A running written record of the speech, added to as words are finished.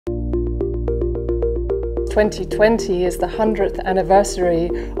2020 is the 100th anniversary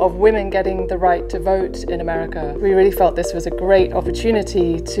of women getting the right to vote in America. We really felt this was a great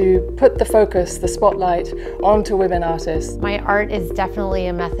opportunity to put the focus, the spotlight, onto women artists. My art is definitely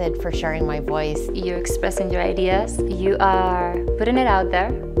a method for sharing my voice. You're expressing your ideas, you are putting it out there.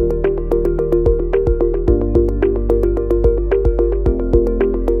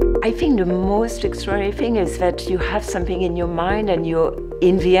 I think the most extraordinary thing is that you have something in your mind and you're,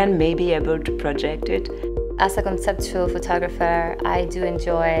 in the end, maybe able to project it. As a conceptual photographer, I do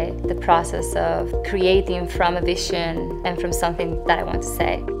enjoy the process of creating from a vision and from something that I want to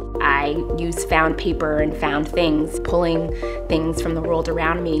say. I use found paper and found things, pulling things from the world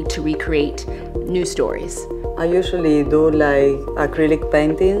around me to recreate new stories. I usually do like acrylic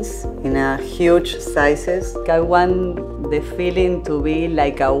paintings in a huge sizes. I want the feeling to be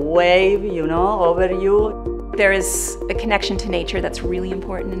like a wave, you know, over you. There is a connection to nature that's really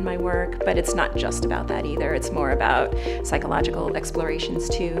important in my work, but it's not just about that either. It's more about psychological explorations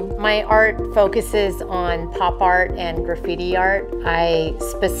too. My art focuses on pop art and graffiti art. I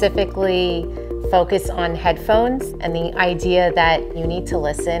specifically focus on headphones and the idea that you need to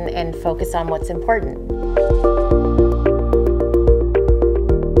listen and focus on what's important.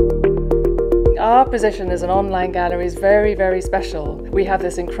 Our position as an online gallery is very, very special. We have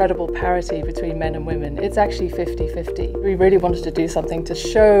this incredible parity between men and women. It's actually 50-50. We really wanted to do something to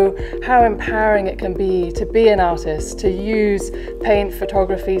show how empowering it can be to be an artist, to use paint,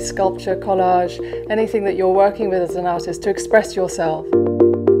 photography, sculpture, collage, anything that you're working with as an artist to express yourself.